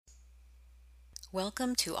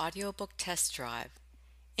Welcome to Audiobook Test Drive.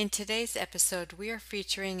 In today's episode, we are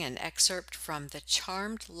featuring an excerpt from The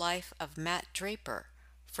Charmed Life of Matt Draper,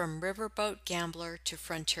 From Riverboat Gambler to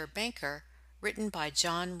Frontier Banker, written by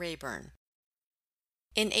John Rayburn.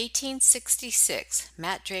 In 1866,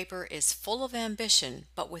 Matt Draper is full of ambition,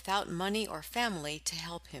 but without money or family to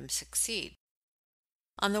help him succeed.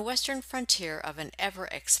 On the western frontier of an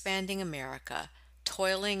ever-expanding America,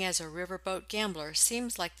 toiling as a riverboat gambler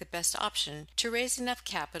seems like the best option to raise enough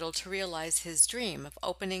capital to realize his dream of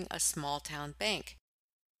opening a small-town bank.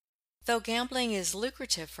 Though gambling is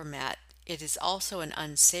lucrative for Matt, it is also an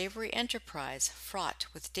unsavory enterprise fraught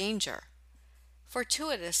with danger.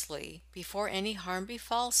 Fortuitously, before any harm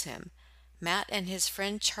befalls him, Matt and his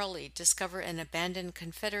friend Charlie discover an abandoned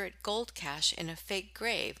Confederate gold cache in a fake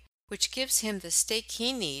grave, which gives him the stake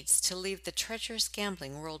he needs to leave the treacherous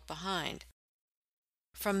gambling world behind.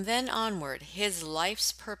 From then onward, his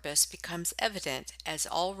life's purpose becomes evident as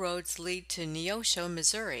all roads lead to Neosho,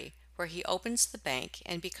 Missouri, where he opens the bank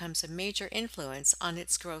and becomes a major influence on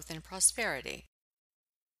its growth and prosperity.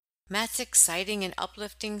 Matt's exciting and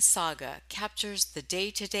uplifting saga captures the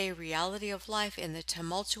day-to-day reality of life in the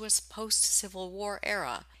tumultuous post-Civil War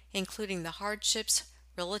era, including the hardships,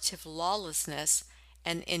 relative lawlessness,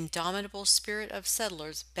 and indomitable spirit of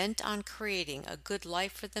settlers bent on creating a good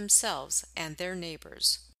life for themselves and their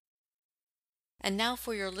neighbors. And now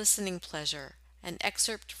for your listening pleasure, an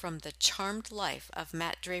excerpt from The Charmed Life of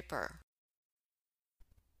Matt Draper.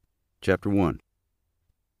 Chapter 1.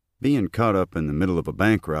 Being caught up in the middle of a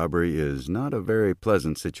bank robbery is not a very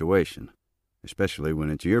pleasant situation, especially when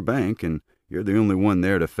it's your bank and you're the only one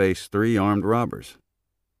there to face 3 armed robbers.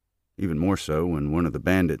 Even more so when one of the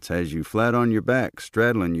bandits has you flat on your back,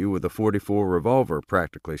 straddling you with a .44 revolver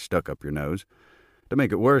practically stuck up your nose. To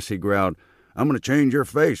make it worse, he growled, "I'm going to change your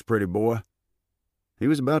face, pretty boy." He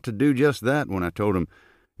was about to do just that when I told him,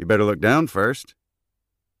 "You better look down first."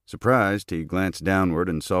 Surprised, he glanced downward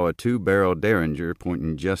and saw a 2-barrel Derringer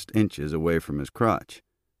pointing just inches away from his crotch.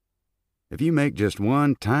 "If you make just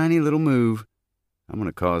one tiny little move, I'm going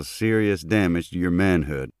to cause serious damage to your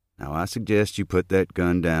manhood. Now I suggest you put that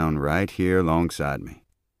gun down right here alongside me."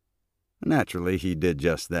 Naturally, he did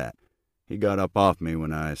just that. He got up off me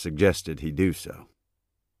when I suggested he do so.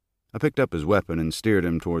 I picked up his weapon and steered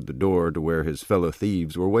him toward the door to where his fellow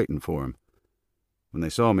thieves were waiting for him. When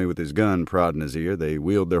they saw me with his gun prodding his ear, they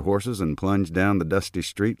wheeled their horses and plunged down the dusty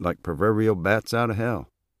street like proverbial bats out of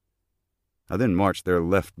hell. I then marched their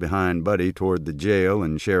left-behind buddy toward the jail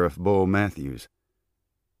and Sheriff Bull Matthews.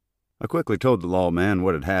 I quickly told the lawman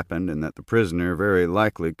what had happened and that the prisoner very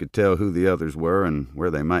likely could tell who the others were and where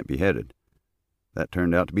they might be headed. That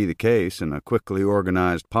turned out to be the case, and a quickly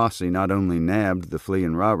organized posse not only nabbed the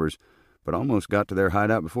fleeing robbers, but almost got to their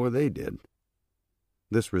hideout before they did.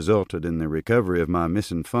 This resulted in the recovery of my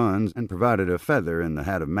missing funds and provided a feather in the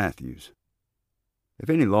hat of Matthews. If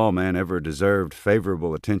any lawman ever deserved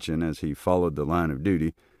favorable attention as he followed the line of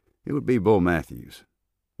duty, it would be Bull Matthews.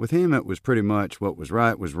 With him, it was pretty much what was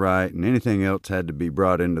right, and anything else had to be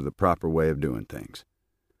brought into the proper way of doing things.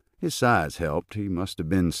 His size helped. He must have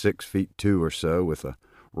been 6'2" or so, with a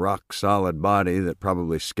rock-solid body that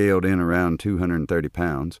probably scaled in around 230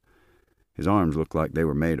 pounds. His arms looked like they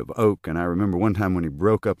were made of oak, and I remember one time when he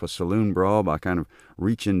broke up a saloon brawl by kind of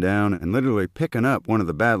reaching down and literally picking up one of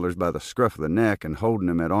the battlers by the scruff of the neck and holding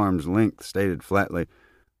him at arm's length, stated flatly,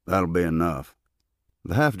 "That'll be enough."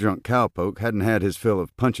 The half-drunk cowpoke hadn't had his fill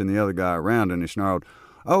of punching the other guy around, and he snarled,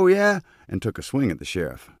 "Oh, yeah?" and took a swing at the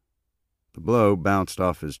sheriff. The blow bounced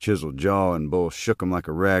off his chiseled jaw, and Bull shook him like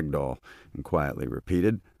a rag doll and quietly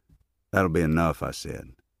repeated, "That'll be enough," I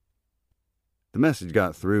said. The message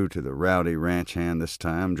got through to the rowdy ranch hand this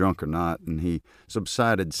time, drunk or not, and he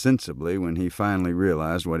subsided sensibly when he finally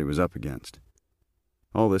realized what he was up against.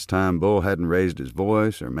 All this time, Bull hadn't raised his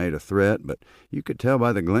voice or made a threat, but you could tell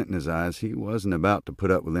by the glint in his eyes he wasn't about to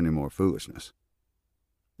put up with any more foolishness.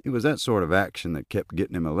 It was that sort of action that kept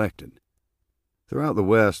getting him elected. Throughout the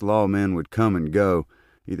West, lawmen would come and go,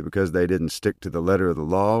 either because they didn't stick to the letter of the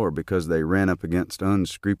law or because they ran up against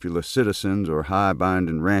unscrupulous citizens or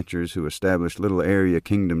high-binding ranchers who established little area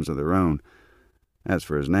kingdoms of their own. As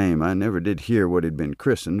for his name, I never did hear what he'd been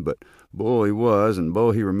christened, but Bull he was, and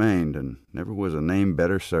Bull he remained, and never was a name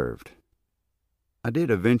better served. I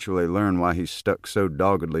did eventually learn why he stuck so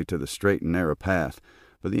doggedly to the straight and narrow path,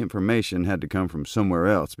 but the information had to come from somewhere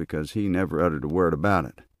else because he never uttered a word about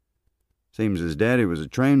it. Seems his daddy was a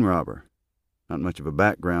train robber. Not much of a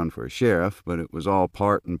background for a sheriff, but it was all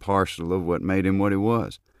part and parcel of what made him what he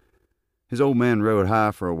was. His old man rode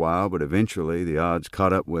high for a while, but eventually the odds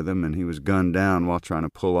caught up with him and he was gunned down while trying to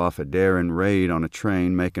pull off a daring raid on a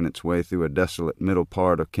train making its way through a desolate middle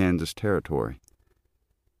part of Kansas Territory.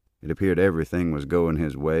 It appeared everything was going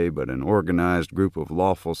his way, but an organized group of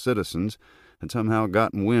lawful citizens had somehow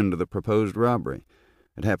gotten wind of the proposed robbery.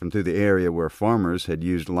 It happened through the area where farmers had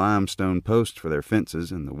used limestone posts for their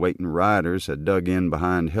fences, and the waiting riders had dug in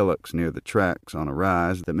behind hillocks near the tracks on a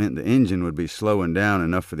rise that meant the engine would be slowing down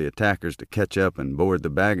enough for the attackers to catch up and board the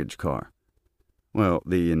baggage car. Well,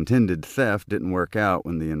 the intended theft didn't work out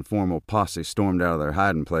when the informal posse stormed out of their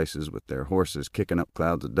hiding places with their horses kicking up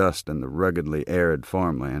clouds of dust in the ruggedly arid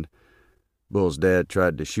farmland. Bull's dad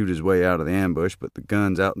tried to shoot his way out of the ambush, but the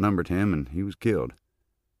guns outnumbered him and he was killed.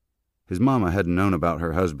 His mama hadn't known about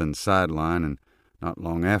her husband's sideline, and not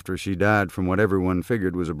long after she died from what everyone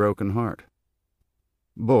figured was a broken heart.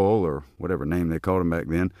 Bull, or whatever name they called him back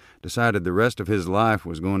then, decided the rest of his life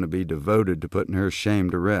was going to be devoted to putting her shame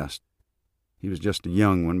to rest. He was just a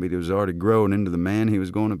young one, but he was already growing into the man he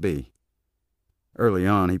was going to be. Early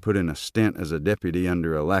on, he put in a stint as a deputy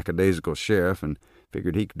under a lackadaisical sheriff and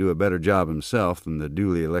figured he could do a better job himself than the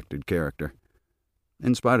duly elected character.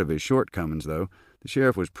 In spite of his shortcomings, though, the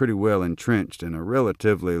sheriff was pretty well entrenched in a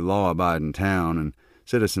relatively law-abiding town, and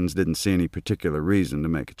citizens didn't see any particular reason to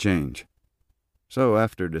make a change. So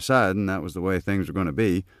after deciding that was the way things were going to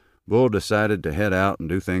be, Bull decided to head out and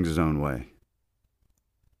do things his own way.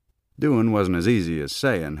 Doing wasn't as easy as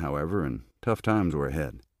saying, however, and tough times were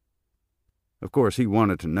ahead. Of course, he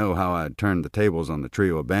wanted to know how I had turned the tables on the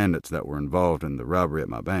trio of bandits that were involved in the robbery at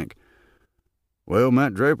my bank. "Well,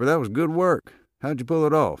 Matt Draper, that was good work. How'd you pull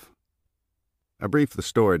it off?" I briefed the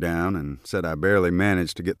story down and said I barely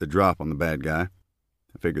managed to get the drop on the bad guy.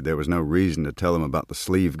 I figured there was no reason to tell him about the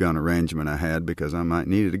sleeve gun arrangement I had because I might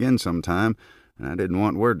need it again sometime, and I didn't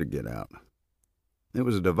want word to get out. It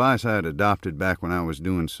was a device I had adopted back when I was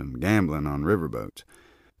doing some gambling on riverboats.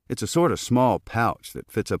 It's a sort of small pouch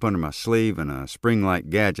that fits up under my sleeve, and a spring-like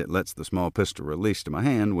gadget lets the small pistol release to my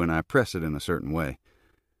hand when I press it in a certain way.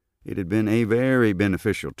 It had been a very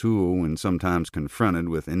beneficial tool when sometimes confronted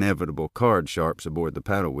with inevitable card sharps aboard the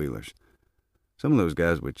paddle wheelers. Some of those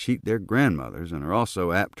guys would cheat their grandmothers and are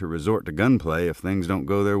also apt to resort to gunplay if things don't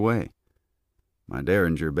go their way. My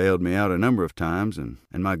derringer bailed me out a number of times, and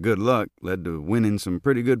my good luck led to winning some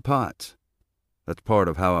pretty good pots. That's part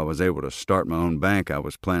of how I was able to start my own bank I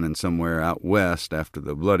was planning somewhere out west after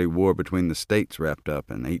the bloody war between the states wrapped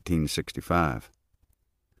up in 1865.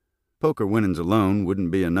 Poker winnings alone wouldn't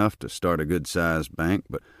be enough to start a good-sized bank,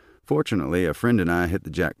 but fortunately a friend and I hit the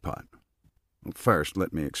jackpot. First,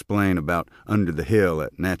 let me explain about Under the Hill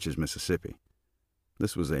at Natchez, Mississippi.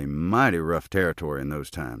 This was a mighty rough territory in those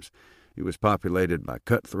times. It was populated by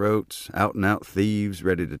cutthroats, out-and-out thieves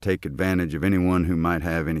ready to take advantage of anyone who might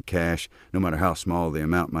have any cash, no matter how small the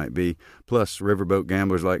amount might be, plus riverboat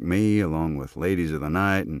gamblers like me, along with ladies of the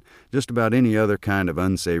night, and just about any other kind of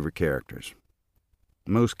unsavory characters.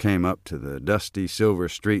 Most came up to the dusty silver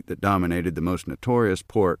street that dominated the most notorious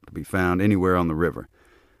port to be found anywhere on the river.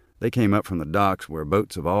 They came up from the docks where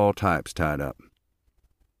boats of all types tied up.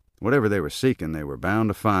 Whatever they were seeking, they were bound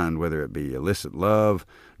to find, whether it be illicit love,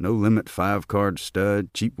 no-limit 5-card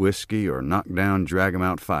stud, cheap whiskey, or knock-down,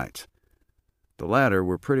 drag-em-out fights. The latter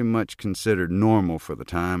were pretty much considered normal for the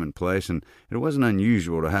time and place, and it wasn't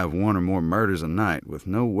unusual to have one or more murders a night with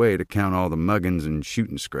no way to count all the muggings and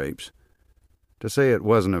shooting scrapes. To say it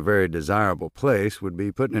wasn't a very desirable place would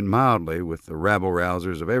be putting it mildly, with the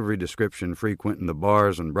rabble-rousers of every description frequenting the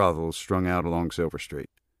bars and brothels strung out along Silver Street.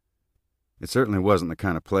 It certainly wasn't the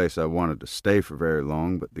kind of place I wanted to stay for very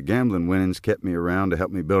long, but the gambling winnings kept me around to help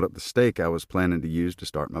me build up the stake I was planning to use to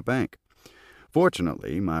start my bank.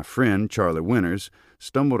 Fortunately, my friend, Charlie Winters,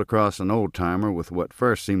 stumbled across an old-timer with what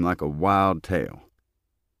first seemed like a wild tale.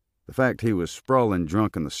 The fact he was sprawling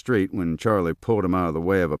drunk in the street when Charlie pulled him out of the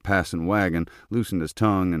way of a passing wagon, loosened his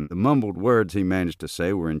tongue, and the mumbled words he managed to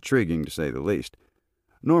say were intriguing, to say the least.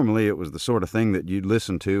 Normally, it was the sort of thing that you'd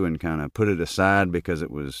listen to and kind of put it aside because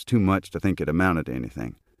it was too much to think it amounted to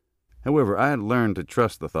anything. However, I had learned to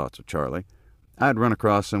trust the thoughts of Charlie. I had run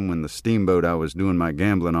across him when the steamboat I was doing my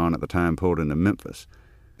gambling on at the time pulled into Memphis.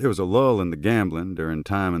 There was a lull in the gambling during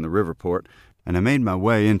time in the river port, and I made my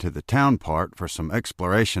way into the town part for some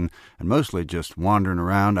exploration and mostly just wandering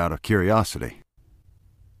around out of curiosity.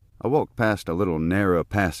 I walked past a little narrow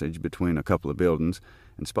passage between a couple of buildings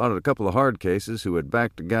and spotted a couple of hard cases who had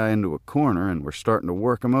backed a guy into a corner and were starting to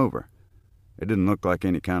work him over. It didn't look like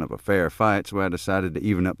any kind of a fair fight, so I decided to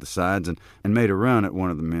even up the sides and made a run at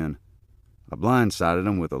one of the men. I blindsided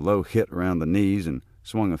him with a low hit around the knees and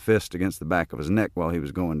swung a fist against the back of his neck while he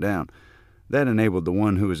was going down. That enabled the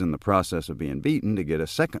one who was in the process of being beaten to get a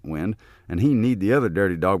second wind, and he kneed the other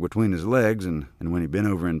dirty dog between his legs, and when he bent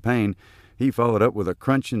over in pain, he followed up with a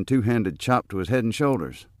crunching two-handed chop to his head and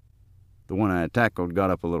shoulders. The one I had tackled got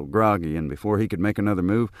up a little groggy, and before he could make another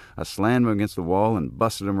move, I slammed him against the wall and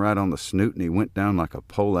busted him right on the snoot, and he went down like a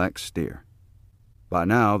poleaxe steer. By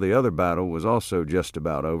now, the other battle was also just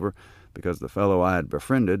about over, because the fellow I had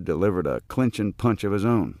befriended delivered a clinching punch of his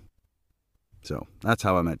own. So that's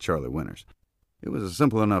how I met Charlie Winters. It was a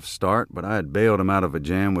simple enough start, but I had bailed him out of a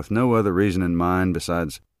jam with no other reason in mind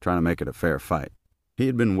besides trying to make it a fair fight. He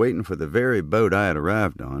had been waiting for the very boat I had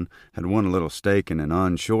arrived on, had won a little stake in an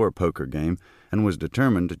onshore poker game, and was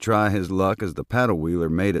determined to try his luck as the paddle-wheeler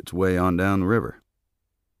made its way on down the river.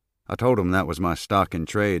 I told him that was my stock in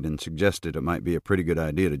trade and suggested it might be a pretty good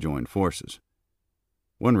idea to join forces.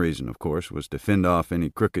 One reason, of course, was to fend off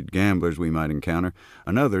any crooked gamblers we might encounter,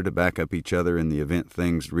 another to back up each other in the event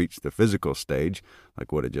things reached the physical stage,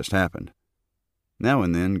 like what had just happened. Now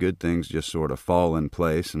and then, good things just sort of fall in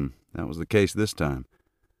place, and that was the case this time.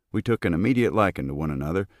 We took an immediate liking to one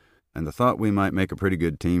another, and the thought we might make a pretty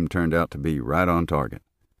good team turned out to be right on target.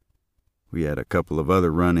 We had a couple of other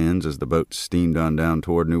run-ins as the boat steamed on down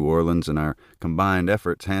toward New Orleans, and our combined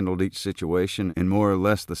efforts handled each situation in more or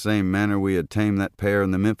less the same manner we had tamed that pair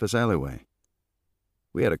in the Memphis alleyway.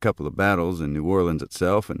 We had a couple of battles in New Orleans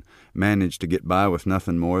itself and managed to get by with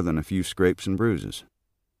nothing more than a few scrapes and bruises.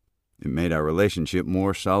 It made our relationship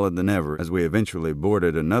more solid than ever as we eventually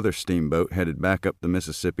boarded another steamboat headed back up the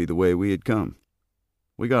Mississippi the way we had come.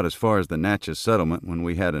 We got as far as the Natchez settlement when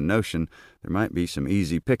we had a notion there might be some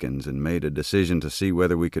easy pickings and made a decision to see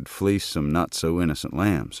whether we could fleece some not-so-innocent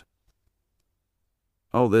lambs.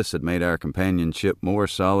 All this had made our companionship more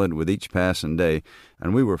solid with each passing day,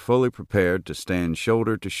 and we were fully prepared to stand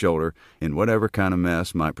shoulder to shoulder in whatever kind of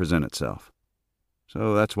mess might present itself.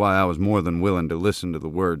 So that's why I was more than willing to listen to the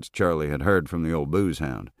words Charlie had heard from the old booze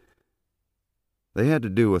hound. They had to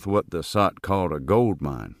do with what the sot called a gold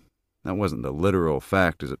mine. That wasn't the literal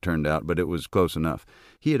fact, as it turned out, but it was close enough.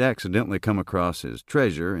 He had accidentally come across his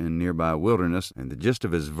treasure in nearby wilderness, and the gist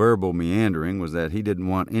of his verbal meandering was that he didn't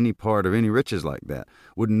want any part of any riches like that,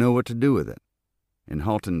 wouldn't know what to do with it. In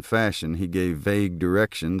halting fashion, he gave vague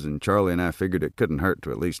directions, and Charlie and I figured it couldn't hurt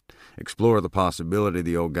to at least explore the possibility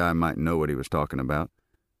the old guy might know what he was talking about.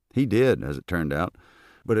 He did, as it turned out,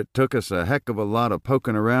 but it took us a heck of a lot of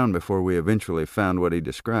poking around before we eventually found what he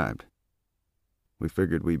described. We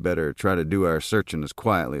figured we'd better try to do our searching as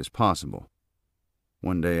quietly as possible.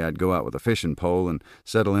 One day I'd go out with a fishing pole and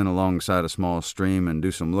settle in alongside a small stream and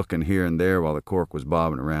do some looking here and there while the cork was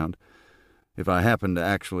bobbing around. If I happened to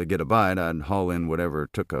actually get a bite, I'd haul in whatever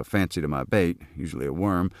took a fancy to my bait, usually a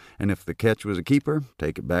worm, and if the catch was a keeper,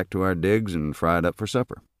 take it back to our digs and fry it up for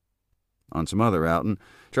supper. On some other outing,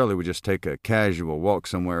 Charlie would just take a casual walk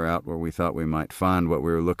somewhere out where we thought we might find what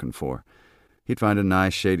we were looking for. He'd find a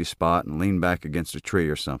nice shady spot and lean back against a tree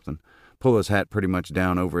or something, pull his hat pretty much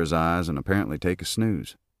down over his eyes, and apparently take a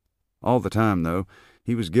snooze. All the time, though,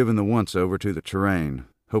 he was giving the once-over to the terrain,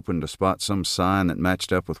 hoping to spot some sign that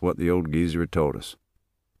matched up with what the old geezer had told us.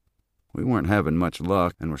 We weren't having much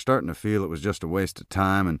luck, and were starting to feel it was just a waste of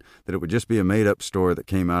time and that it would just be a made-up story that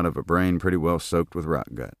came out of a brain pretty well soaked with rock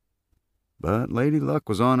gut. But Lady Luck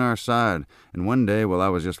was on our side, and one day while I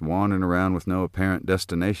was just wandering around with no apparent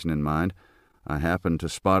destination in mind, I happened to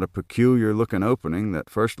spot a peculiar-looking opening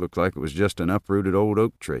that first looked like it was just an uprooted old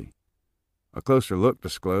oak tree. A closer look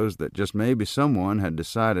disclosed that just maybe someone had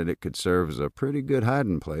decided it could serve as a pretty good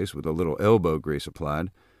hiding place with a little elbow grease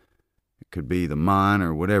applied. It could be the mine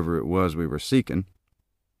or whatever it was we were seeking,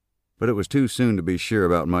 but it was too soon to be sure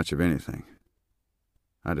about much of anything.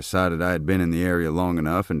 I decided I had been in the area long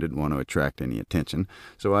enough and didn't want to attract any attention,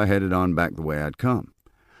 so I headed on back the way I'd come.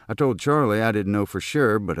 I told Charlie I didn't know for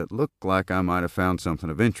sure, but it looked like I might have found something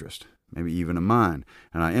of interest, maybe even a mine,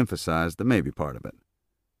 and I emphasized the maybe part of it.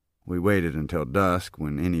 We waited until dusk,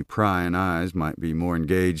 when any prying eyes might be more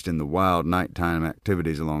engaged in the wild nighttime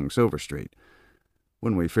activities along Silver Street.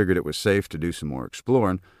 When we figured it was safe to do some more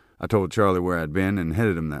exploring, I told Charlie where I'd been and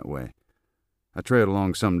headed him that way. I trailed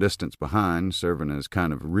along some distance behind, serving as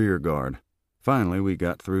kind of rear guard. Finally, we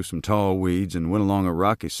got through some tall weeds and went along a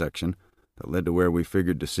rocky section that led to where we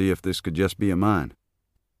figured to see if this could just be a mine.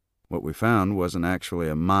 What we found wasn't actually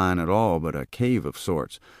a mine at all, but a cave of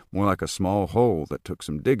sorts, more like a small hole that took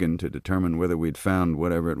some digging to determine whether we'd found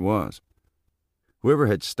whatever it was. Whoever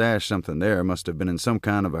had stashed something there must have been in some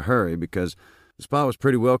kind of a hurry, because the spot was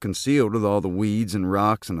pretty well concealed with all the weeds and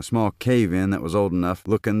rocks and a small cave-in that was old enough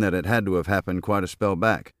looking that it had to have happened quite a spell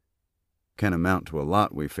back. Can amount to a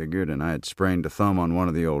lot, we figured, and I had sprained a thumb on one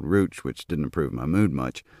of the old roots, which didn't improve my mood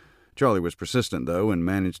much. Charlie was persistent, though, and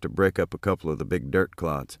managed to break up a couple of the big dirt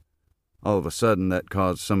clods. All of a sudden, that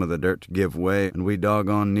caused some of the dirt to give way, and we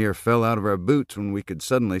doggone near fell out of our boots when we could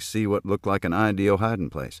suddenly see what looked like an ideal hiding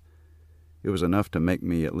place. It was enough to make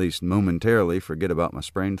me at least momentarily forget about my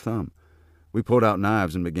sprained thumb. We pulled out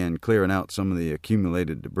knives and began clearing out some of the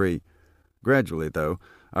accumulated debris. Gradually, though,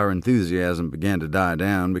 our enthusiasm began to die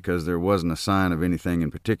down because there wasn't a sign of anything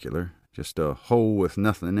in particular, just a hole with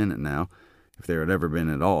nothing in it now, if there had ever been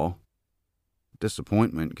at all.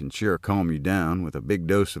 Disappointment can sure calm you down, with a big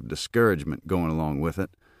dose of discouragement going along with it.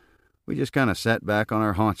 We just kind of sat back on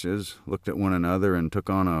our haunches, looked at one another, and took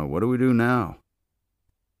on a what do we do now?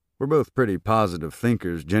 We're both pretty positive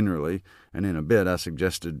thinkers generally, and in a bit I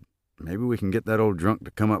suggested, maybe we can get that old drunk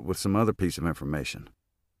to come up with some other piece of information.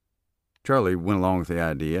 Charlie went along with the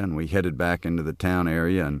idea, and we headed back into the town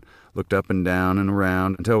area and looked up and down and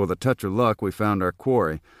around until, with a touch of luck, we found our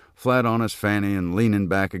quarry, flat on his fanny and leaning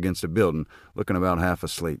back against a building, looking about half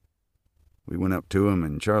asleep. We went up to him,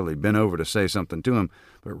 and Charlie bent over to say something to him,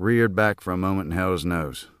 but reared back for a moment and held his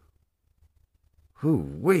nose.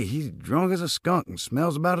 Hoo-wee, he's drunk as a skunk and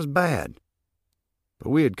smells about as bad.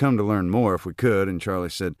 But we had come to learn more if we could, and Charlie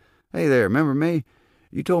said, "Hey there, remember me?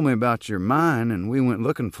 You told me about your mine, and we went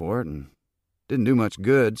looking for it, and didn't do much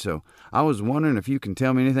good, so I was wondering if you can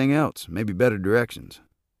tell me anything else, maybe better directions."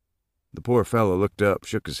 The poor fellow looked up,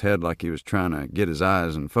 shook his head like he was trying to get his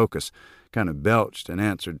eyes in focus, kind of belched, and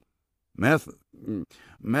answered, Methodist,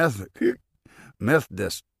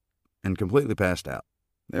 and completely passed out.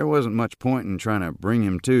 There wasn't much point in trying to bring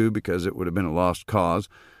him to, because it would have been a lost cause,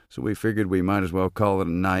 so we figured we might as well call it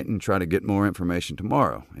a night and try to get more information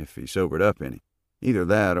tomorrow, if he sobered up any. Either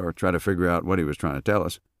that or try to figure out what he was trying to tell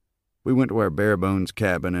us. We went to our bare-bones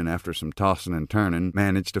cabin, and after some tossing and turning,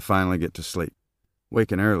 managed to finally get to sleep.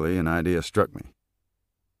 Waking early, an idea struck me.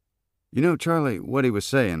 You know, Charlie, what he was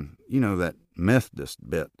saying, that Methodist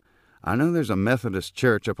bit. I know there's a Methodist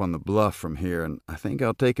church up on the bluff from here, and I think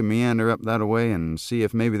I'll take a meander up that way and see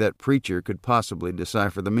if maybe that preacher could possibly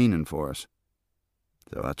decipher the meaning for us.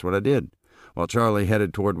 So that's what I did, while Charlie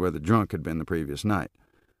headed toward where the drunk had been the previous night.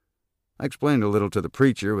 I explained a little to the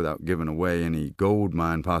preacher without giving away any gold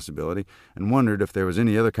mine possibility, and wondered if there was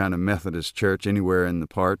any other kind of Methodist church anywhere in the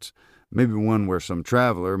parts, maybe one where some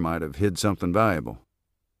traveler might have hid something valuable.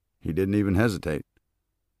 He didn't even hesitate.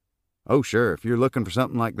 "Oh, sure, if you're looking for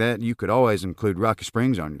something like that, you could always include Rocky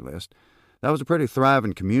Springs on your list. That was a pretty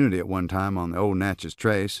thriving community at one time on the old Natchez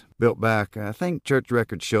Trace, built back, I think church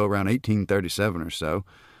records show around 1837 or so.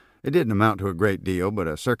 It didn't amount to a great deal, but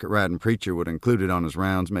a circuit-riding preacher would include it on his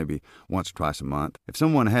rounds maybe once or twice a month. If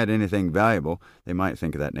someone had anything valuable, they might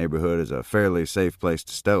think of that neighborhood as a fairly safe place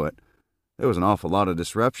to stow it. There was an awful lot of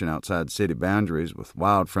disruption outside city boundaries, with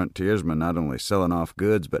wild frontiersmen not only selling off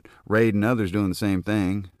goods, but raiding others doing the same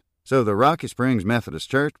thing. So the Rocky Springs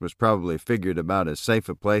Methodist Church was probably figured about as safe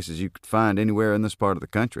a place as you could find anywhere in this part of the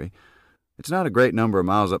country. It's not a great number of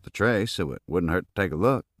miles up the trace, so it wouldn't hurt to take a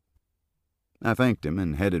look." I thanked him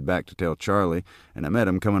and headed back to tell Charlie, and I met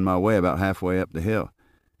him coming my way about halfway up the hill.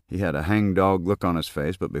 He had a hangdog look on his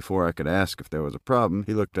face, but before I could ask if there was a problem,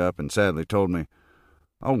 he looked up and sadly told me,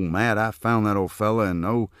 "Oh, Matt, I found that old fella, and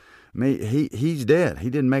he's dead.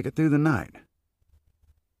 He didn't make it through the night."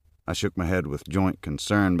 I shook my head with joint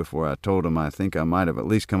concern before I told him I think I might have at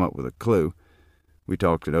least come up with a clue. We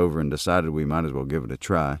talked it over and decided we might as well give it a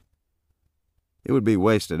try. It would be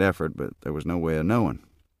wasted effort, but there was no way of knowing.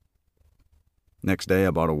 Next day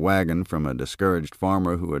I bought a wagon from a discouraged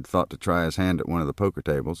farmer who had thought to try his hand at one of the poker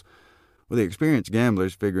tables. With the experienced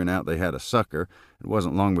gamblers figuring out they had a sucker, it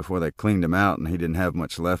wasn't long before they cleaned him out and he didn't have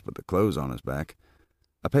much left but the clothes on his back.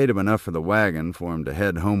 I paid him enough for the wagon for him to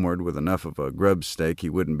head homeward with enough of a grub stake he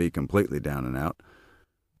wouldn't be completely down and out.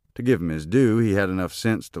 To give him his due, he had enough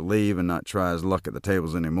sense to leave and not try his luck at the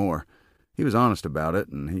tables any more. He was honest about it,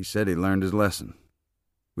 and he said he learned his lesson.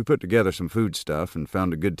 We put together some food stuff and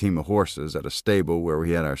found a good team of horses at a stable where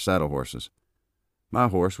we had our saddle horses. My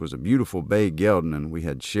horse was a beautiful bay gelding, and we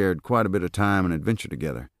had shared quite a bit of time and adventure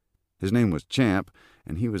together. His name was Champ,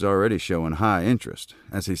 and he was already showing high interest,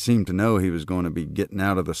 as he seemed to know he was going to be getting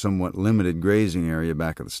out of the somewhat limited grazing area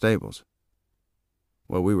back of the stables.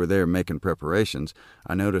 While we were there making preparations,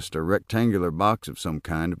 I noticed a rectangular box of some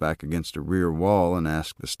kind back against a rear wall and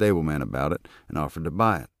asked the stableman about it and offered to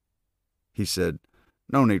buy it. He said,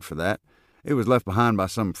 "No need for that. It was left behind by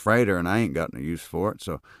some freighter and I ain't got no use for it,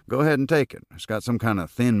 so go ahead and take it. It's got some kind of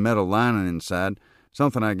thin metal lining inside,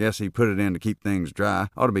 something I guess he put it in to keep things dry.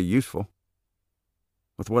 Ought to be useful."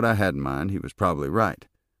 With what I had in mind, he was probably right.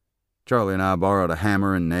 Charlie and I borrowed a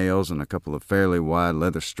hammer and nails and a couple of fairly wide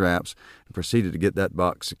leather straps and proceeded to get that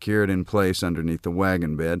box secured in place underneath the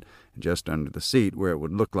wagon bed, just under the seat where it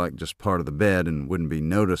would look like just part of the bed and wouldn't be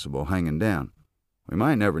noticeable hanging down. We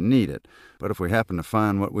might never need it, but if we happened to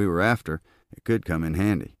find what we were after, it could come in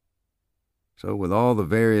handy. So with all the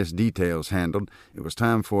various details handled, it was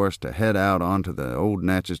time for us to head out onto the old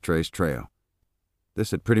Natchez Trace Trail.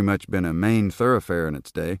 This had pretty much been a main thoroughfare in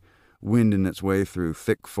its day, winding its way through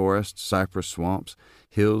thick forests, cypress swamps,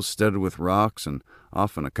 hills studded with rocks, and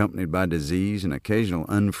often accompanied by disease and occasional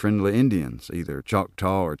unfriendly Indians, either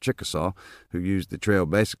Choctaw or Chickasaw, who used the trail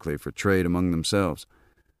basically for trade among themselves.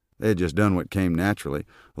 They had just done what came naturally,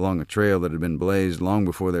 along a trail that had been blazed long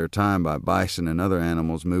before their time by bison and other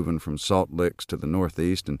animals moving from salt licks to the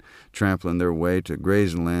northeast and trampling their way to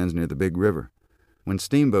grazing lands near the big river. When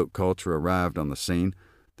steamboat culture arrived on the scene,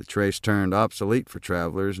 the trace turned obsolete for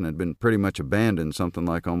travelers and had been pretty much abandoned something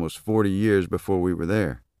like almost 40 years before we were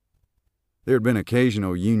there. There had been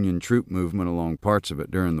occasional Union troop movement along parts of it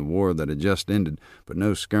during the war that had just ended, but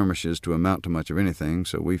no skirmishes to amount to much of anything,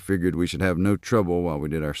 so we figured we should have no trouble while we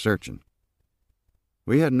did our searching.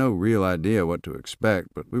 We had no real idea what to expect,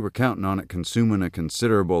 but we were counting on it consuming a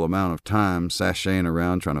considerable amount of time sashaying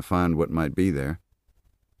around trying to find what might be there.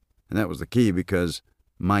 And that was the key, because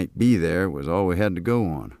might be there was all we had to go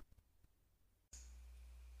on.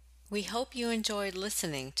 We hope you enjoyed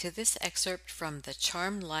listening to this excerpt from The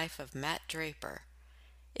Charmed Life of Matt Draper.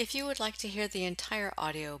 If you would like to hear the entire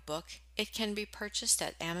audiobook, it can be purchased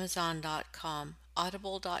at Amazon.com,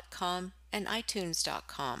 Audible.com, and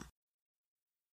iTunes.com.